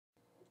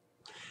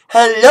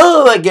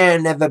Hello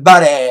again,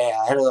 everybody.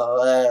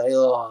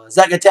 Hello.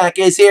 Zach Attack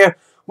is here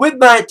with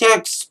my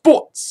Atak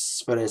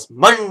Sportz for this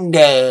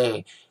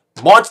Monday,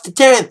 March the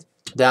 10th,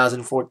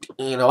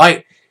 2014.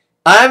 Alright,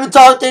 I haven't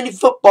talked any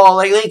football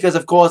lately because,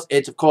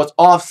 it's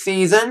off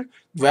season.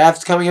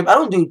 Drafts coming up. I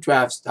don't do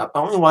draft stuff. I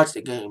only watch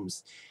the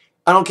games.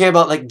 I don't care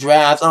about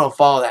drafts. I don't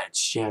follow that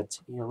shit.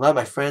 A lot of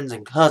my friends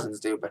and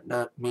cousins do, but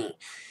not me.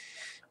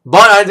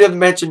 But I do have to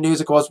mention news.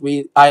 Of course,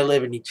 I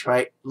live in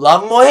Detroit.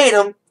 Love them or hate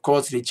them. Of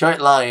course, the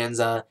Detroit Lions.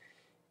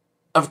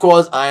 Of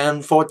course, I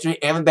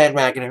unfortunately am a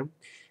bandwagoner.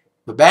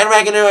 But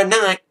bandwagoner or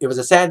not, it was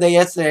a sad day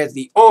yesterday as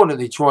the owner of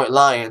the Detroit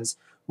Lions,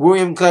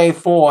 William Clay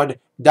Ford,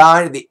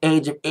 died at the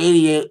age of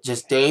 88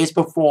 just days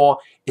before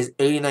his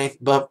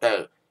 89th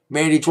birthday.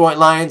 Many Detroit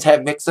Lions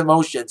have mixed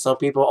emotions. Some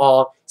people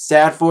are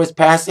sad for his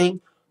passing.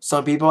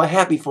 Some people are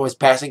happy for his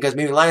passing because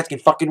maybe the Lions can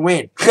fucking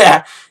win.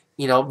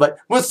 But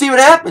we'll see what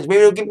happens.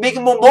 Maybe it'll make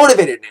him more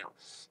motivated now.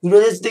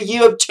 This is the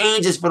year of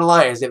changes for the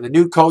Lions. They have the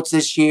new coach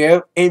this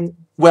year, and,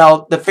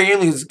 well, the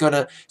family is going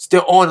to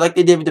still own it like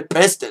they did with the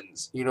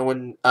Pistons.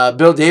 When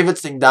Bill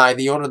Davidson died,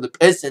 the owner of the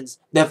Pistons,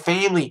 their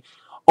family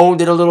owned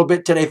it a little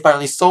bit till they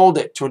finally sold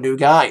it to a new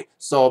guy.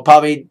 So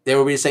probably there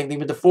will be the same thing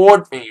with the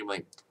Ford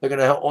family. They're going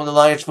to own the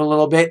Lions for a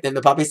little bit, then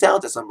they'll probably sell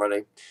it to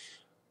somebody.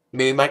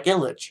 Maybe Mike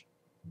Ilitch.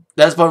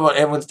 That's probably what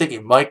everyone's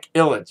thinking. Mike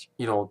Ilitch,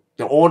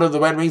 the owner of the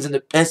Red Wings and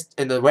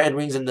the Red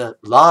Wings and the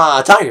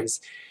Tigers.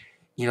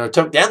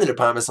 Took down to the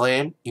promised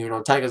land.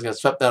 Tigers got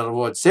swept out of the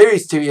World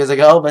Series 2 years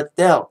ago, but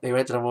still, they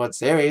went to the World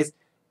Series,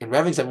 and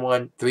Red Wings have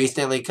won 3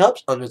 Stanley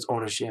Cups under its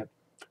ownership.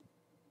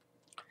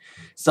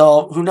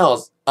 So, who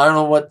knows? I don't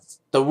know what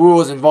the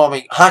rules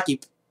involving hockey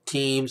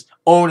teams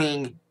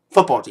owning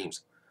football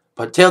teams.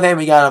 But till then,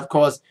 we got, of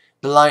course,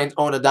 the Lions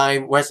owner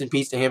dying. Rest in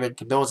peace to him, and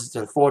condolences to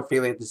the Ford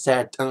family at the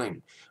sad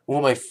time. One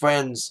of my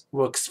friends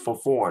works for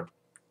Ford.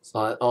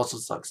 So that also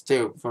sucks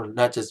too, for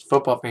not just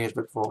football fans,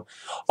 but for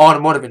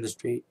automotive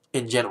industry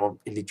in general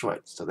in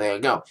Detroit. So there you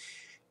go.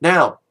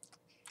 Now,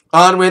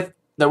 on with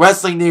the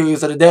wrestling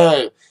news of the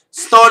day.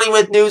 Starting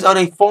with news on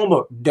a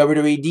former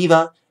WWE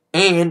diva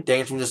and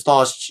Dance from the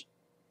Stars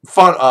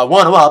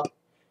runner-up,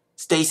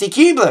 Stacy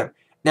Keibler.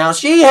 Now,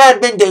 she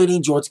had been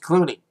dating George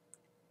Clooney.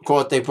 Of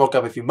course, they broke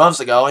up a few months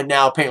ago, and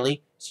now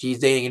apparently she's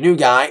dating a new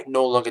guy,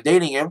 no longer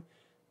dating him.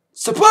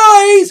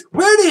 Surprise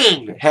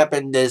wedding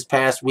happened this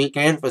past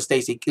weekend for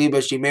Stacy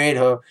Keibler. She married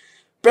her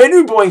brand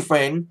new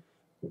boyfriend,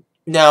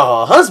 now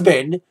her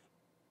husband,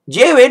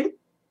 Jared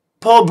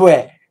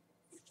Pobre.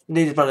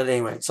 Need to find the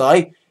name right,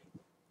 sorry.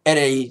 At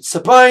a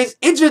surprise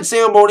entrance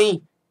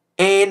ceremony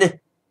in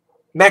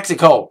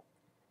Mexico.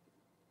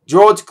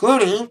 George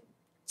Clooney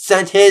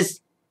sent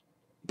his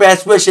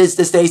best wishes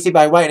to Stacy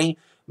by writing,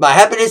 "My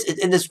happiness is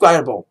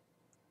indescribable."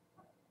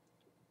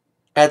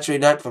 Actually,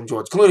 not from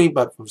George Clooney,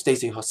 but from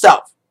Stacy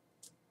herself.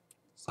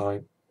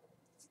 Sorry,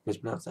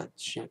 mispronounced that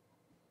shit.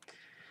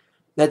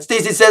 That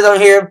Stacy says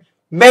on here,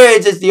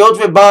 marriage is the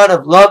ultimate bond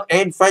of love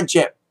and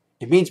friendship.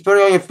 It means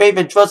putting all your faith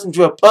and trust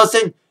into a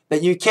person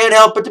that you can't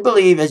help but to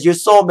believe as your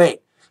soulmate.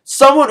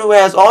 Someone who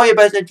has all your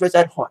best interests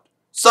at heart.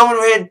 Someone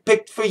who had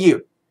picked for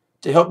you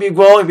to help you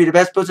grow and be the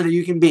best person that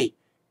you can be.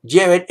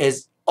 Jared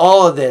is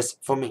all of this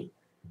for me.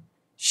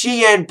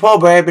 She and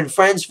Pobre have been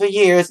friends for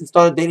years and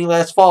started dating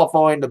last fall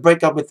following the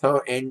breakup with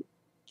her and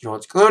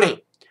George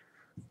Clooney.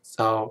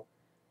 So,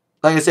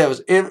 like I said,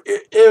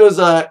 it was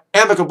an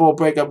amicable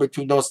breakup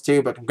between those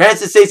two. But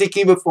congrats to Stacy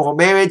Keibler for her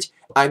marriage.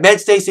 I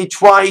met Stacy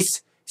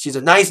twice. She's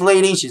a nice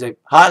lady. She's a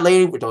hot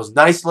lady with those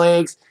nice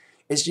legs.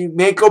 And she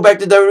may go back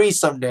to WWE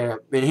someday.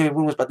 I've been hearing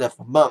rumors about that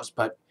for months.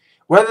 But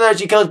whether or not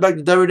she comes back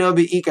to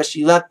WWE, because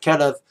she left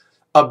kind of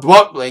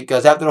abruptly,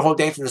 because after the whole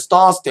Dance from the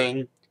Stars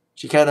thing,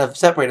 she kind of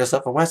separated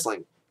herself from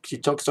wrestling. She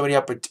took so many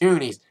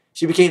opportunities.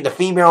 She became the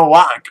female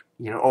Rock,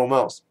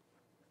 almost.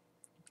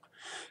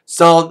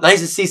 So,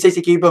 nice to see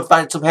Stacy Keibler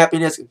find some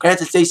happiness.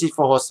 Congrats to Stacy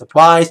for her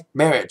surprise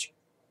marriage.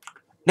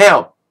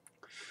 Now,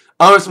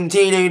 on with some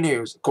TNA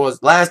news. Of course,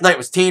 last night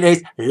was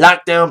TNA's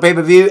Lockdown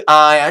pay-per-view.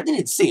 I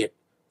didn't see it.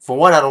 For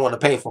one, I don't want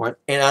to pay for it.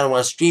 And I don't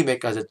want to stream it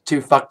because it's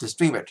too fucked to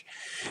stream it.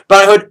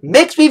 But I heard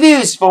mixed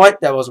reviews for it.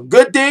 There were some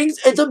good things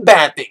and some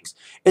bad things.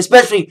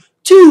 Especially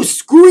 2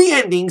 screwy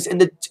endings in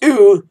the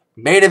 2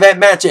 main event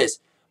matches.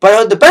 But I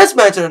heard the best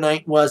match of the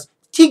night was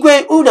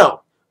Tigre Uno.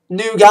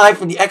 New guy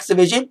from the X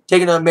Division,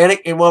 taking on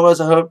Manic, and what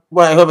I heard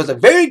was a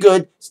very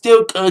good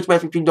steel cage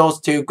match between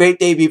those two. Great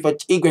debut for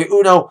Tigre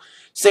Uno,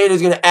 saying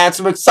he's going to add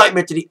some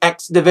excitement to the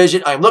X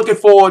Division. I'm looking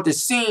forward to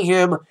seeing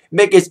him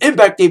make his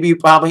Impact debut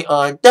probably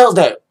on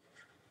Thursday.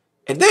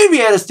 And then we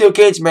had a steel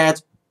cage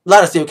match, a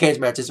lot of steel cage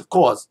matches, of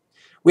course.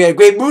 We had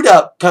Great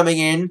Muta coming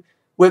in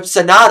with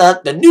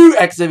Sonata, the new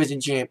X Division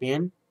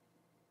champion,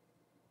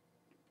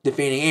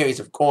 defeating Aries,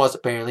 of course,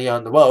 apparently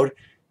on the road,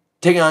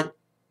 taking on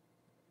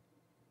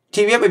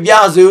teaming up with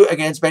Yazoo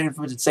against Brandon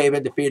Foods and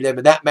Saban, defeated them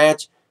in that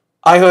match.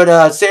 I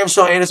heard Sam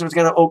Shaw Anderson was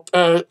kind of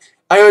okay.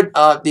 I heard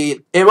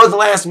it was the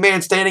last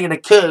man standing in a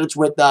cage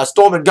with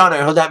Storm and Gunner.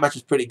 I heard that match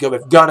was pretty good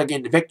with Gunner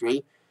getting the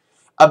victory.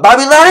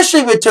 Bobby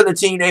Lashley returned to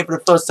TNA for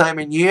the first time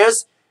in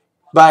years.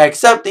 by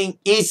accepting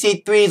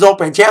EC3's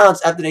open challenge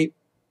after they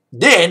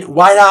did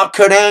white out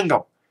Kurt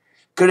Angle.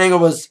 Kurt Angle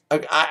was,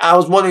 I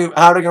was wondering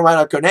how they're going to write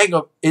out Kurt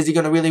Angle. Is he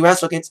going to really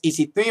wrestle against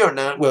EC3 or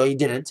not? Well, he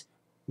didn't.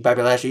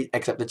 Bobby Lashley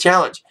accepted the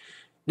challenge.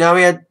 Now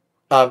we had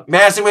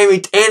Madison Rayne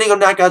retaining a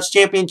Knockouts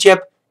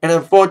Championship. And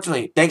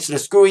unfortunately, thanks to the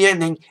screwy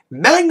ending,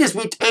 Magnus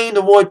retained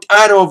the world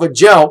title over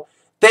Joe.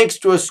 Thanks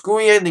to a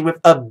screwy ending with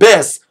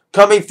Abyss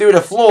coming through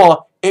the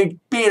floor and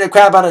beating the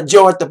crap out of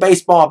Joe at the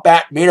baseball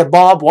bat made of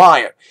barbed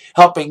wire,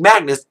 helping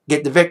Magnus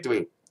get the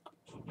victory.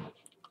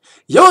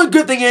 The only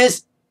good thing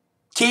is,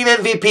 Team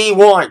MVP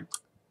won.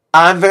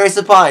 I'm very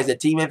surprised that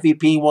Team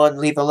MVP won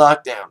Lethal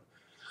Lockdown.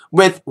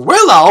 With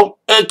Willow,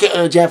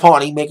 aka Jeff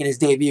Hardy, making his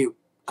debut.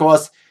 Of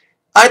course,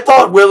 I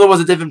thought Willow was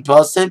a different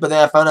person, but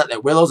then I found out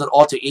that Willow's an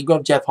alter ego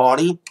of Jeff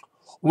Hardy,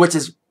 which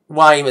is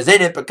why he was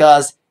in it,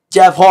 because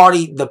Jeff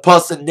Hardy, the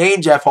person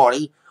named Jeff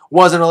Hardy,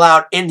 wasn't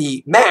allowed in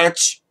the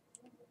match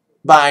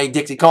by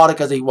Dixie Carter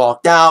because he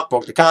walked out,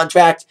 broke the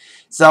contract.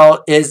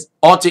 So his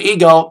alter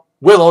ego,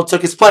 Willow,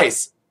 took his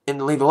place in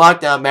the Lethal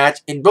Lockdown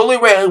match, and Bully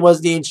Ray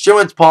was the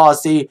insurance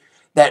policy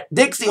that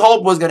Dixie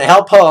hoped was going to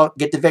help her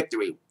get the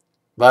victory.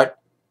 But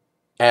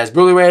as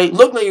Bully Ray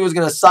looked like he was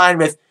going to sign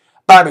with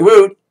Bobby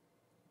Roode,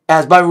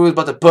 as Bobby Roode was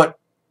about to put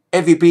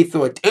MVP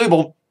through a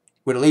table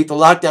when the Lethal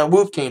Lockdown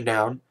roof came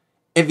down,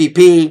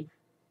 MVP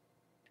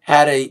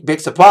had a big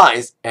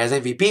surprise as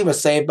MVP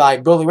was saved by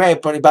Bully Ray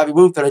putting Bobby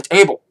Roode through the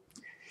table.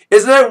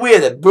 Isn't that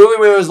weird that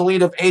Bully Ray was the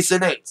leader of Ace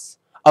and Eights,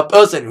 a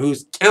person who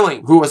was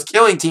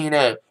killing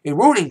TNA and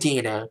ruining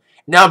TNA?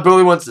 Now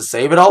Bully wants to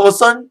save it all of a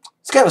sudden?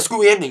 It's kind of a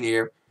screwy ending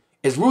here.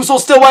 Is Russo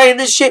still writing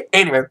this shit?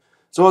 Anyway,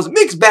 so it was a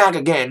mixed bag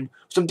again.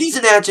 Some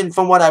decent action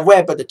from what I've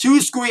read, but the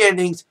two screwy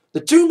endings, the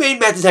two main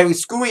matches having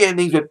screwy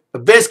endings with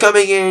Abyss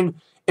coming in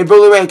and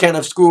Bully Ray kind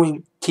of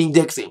screwing King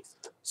Dixie.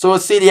 So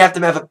let's see the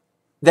aftermath of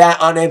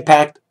that on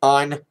Impact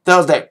on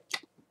Thursday.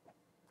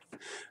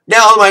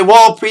 Now on my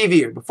wall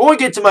preview. Before we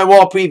get to my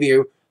wall preview,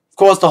 of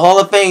course the Hall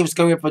of Fame is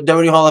coming up for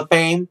WWE Hall of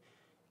Fame.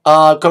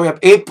 Coming up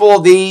April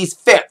the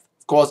 5th.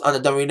 Of course on the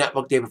WWE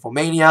Network day before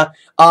Mania.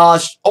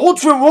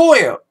 Ultra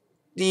Warrior.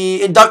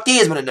 The inductee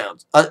has been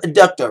announced.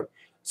 Inductor.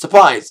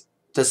 Surprise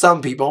to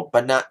some people,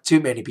 but not too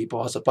many people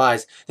are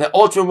surprised that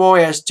Ultra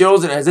Warrior has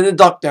chosen as an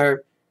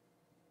inductor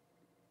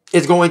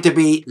is going to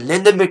be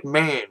Linda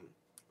McMahon,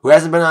 who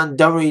hasn't been on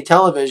WWE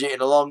television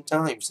in a long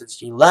time since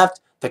she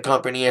left the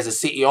company as a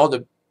CEO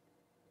to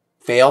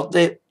fail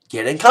to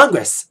get in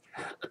Congress.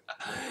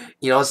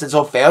 Since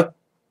her failed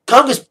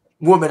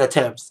Congresswoman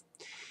attempts.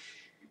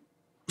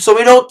 So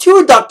we know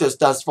two inductors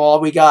thus far.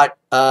 We got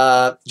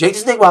Jake the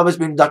Snake Roberts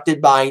being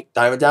inducted by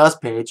Diamond Dallas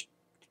Page.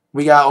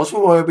 We got Ultra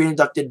Warrior being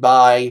inducted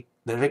by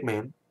Linda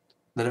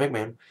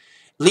McMahon.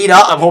 Lita,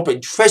 I'm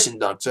hoping Trish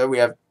inducts her. We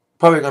have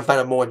probably going to find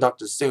out more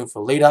inductors soon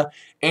for Lita.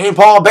 And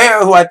Paul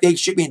Bearer, who I think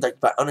should be inducted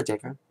by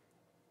Undertaker.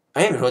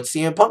 I even heard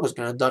CM Punk was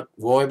going to induct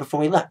Warrior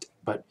before he left.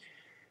 But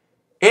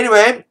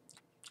anyway,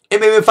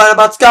 and maybe we'll find out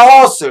about Scott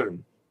Hall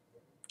soon,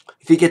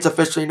 if he gets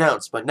officially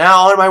announced. But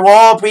now on my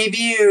wall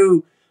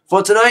preview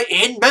for tonight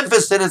in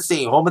Memphis,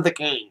 Tennessee, home of the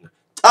King.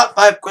 Top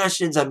 5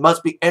 questions that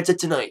must be answered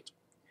tonight.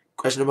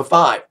 Question number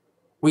 5.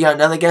 We got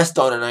another guest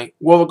star tonight.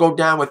 What will go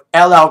down with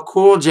LL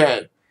Cool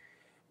J?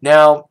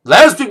 Now,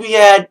 last week we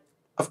had,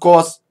 of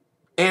course,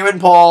 Aaron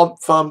Paul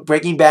from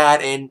Breaking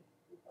Bad and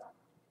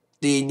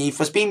the Need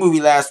for Speed movie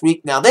last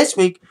week. Now this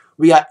week,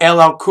 we got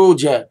LL Cool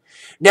J.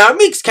 Now it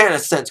makes kind of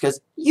sense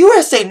because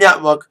USA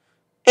Network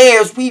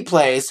airs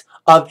replays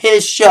of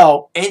his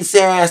show,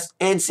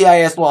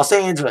 NCIS Los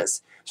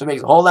Angeles. So it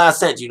makes a whole lot of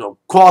sense,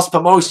 cross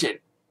promotion,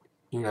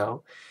 And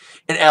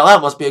LL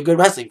must be a good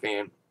wrestling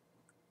fan.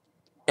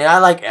 And I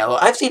like LL.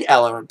 I've seen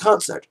LL in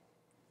concert.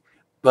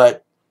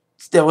 But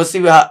still, we'll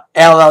see how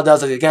LL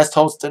does as a guest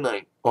host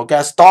tonight. Or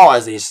guest star,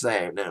 as they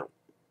say now.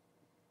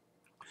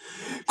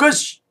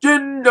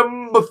 Question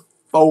number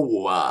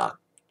 4.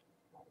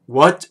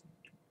 What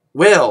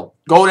will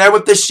go there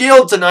with the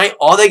Shield tonight?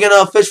 Are they going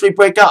to officially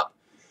break up?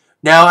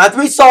 Now, after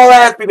we saw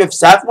last week with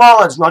Seth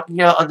Rollins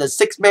rocking out on the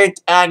 6-man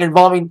tag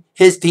involving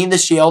his team, the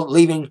Shield,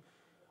 leaving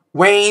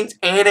Reigns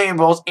and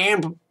Ambrose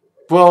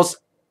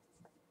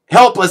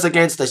helpless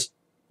against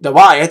the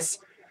Wyatts,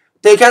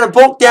 they kind of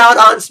broke down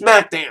on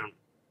SmackDown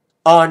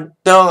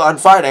on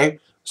Friday.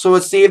 So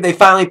let's see if they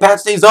finally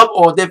patch things up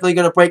or definitely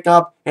going to break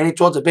up heading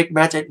towards a big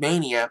match at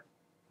Mania.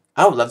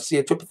 I would love to see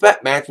a triple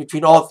threat match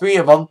between all 3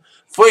 of them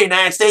for the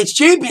United States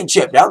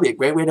Championship. That would be a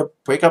great way to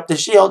break up the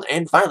Shield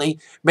and finally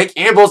make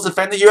Ambrose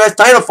defend the U.S.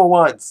 title for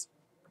once.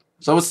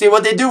 So we'll see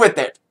what they do with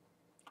it.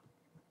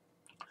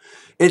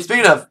 And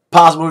speaking of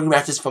possible new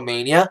matches for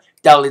Mania,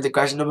 that'll lead to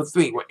question number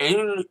 3.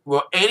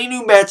 Will any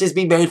new matches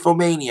be made for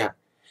Mania?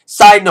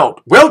 Side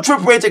note, will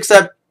Triple H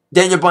accept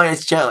Daniel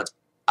Bryan's challenge?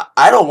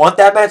 I don't want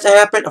that match to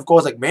happen. Of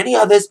course, like many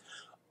others,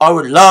 I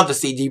would love to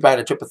see D. Bryan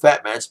in a triple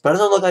threat match, but it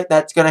doesn't look like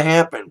that's going to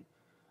happen.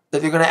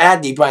 That they're going to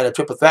add D. Bryan in a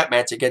triple threat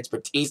match against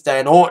Batista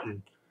and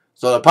Orton.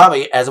 So they're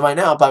probably, as of right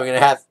now, probably going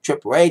to have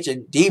Triple H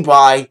and D.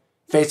 Bryan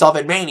face off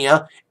at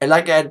Mania. And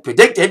like I had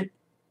predicted,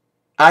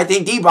 I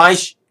think D. Bryan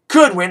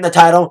could win the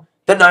title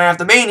the night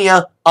after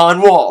Mania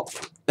on Raw.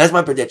 That's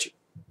my prediction.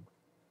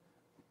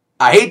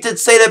 I hate to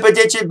say that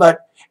prediction,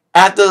 but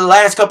after the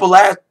last couple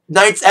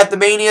nights after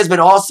Mania has been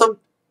awesome,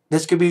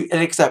 this could be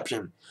an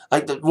exception.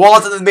 Like the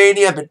Raws of the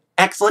Mania have been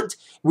excellent.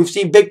 We've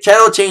seen big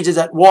channel changes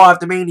at Raw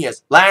after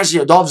Manias. Last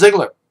year, Dolph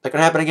Ziggler. That can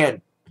happen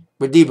again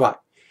with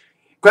D-Block.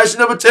 Question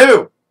number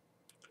 2.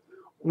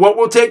 What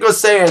will Taker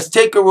say as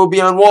Taker will be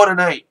on Raw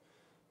tonight?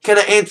 Kind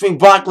of answering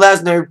Brock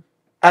Lesnar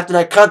after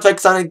that contract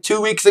signing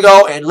 2 weeks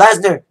ago, and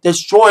Lesnar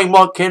destroying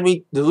Mark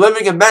Henry,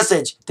 delivering a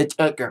message to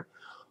Taker.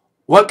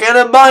 What kind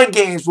of mind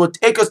games will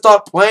Taker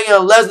start playing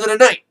on Lesnar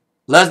tonight?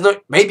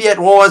 Lesnar maybe at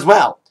Raw as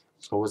well.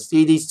 So we'll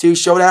see these two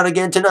showdown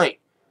again tonight.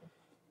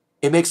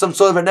 It makes some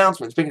sort of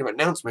announcement. Speaking of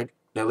announcement,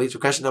 that leads to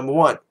question number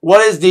 1.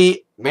 What is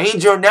the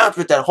major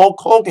announcement that Hulk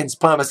Hogan's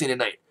promising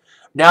tonight?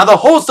 Now, the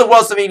host of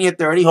WrestleMania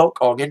 30, Hulk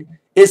Hogan,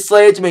 is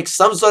slated to make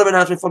some sort of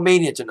announcement for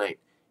Mania tonight.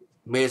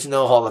 Maybe it's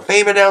no Hall of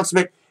Fame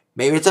announcement.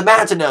 Maybe it's a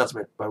match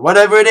announcement. But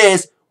whatever it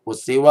is, we'll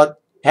see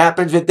what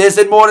happens with this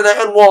and more tonight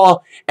on Raw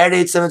at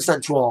 8/7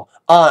 Central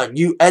on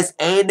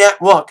USA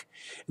Network.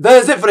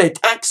 That is it for the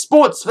Atak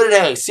Sportz for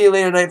today. See you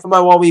later tonight for my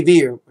Raw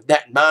review. With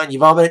that in mind,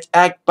 you've all been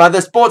attacked by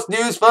the sports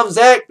news from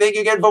Zach. Thank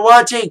you again for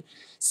watching.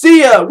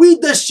 See ya.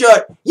 Read the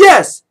shirt.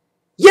 Yes.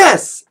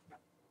 Yes.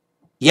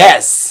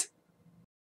 Yes.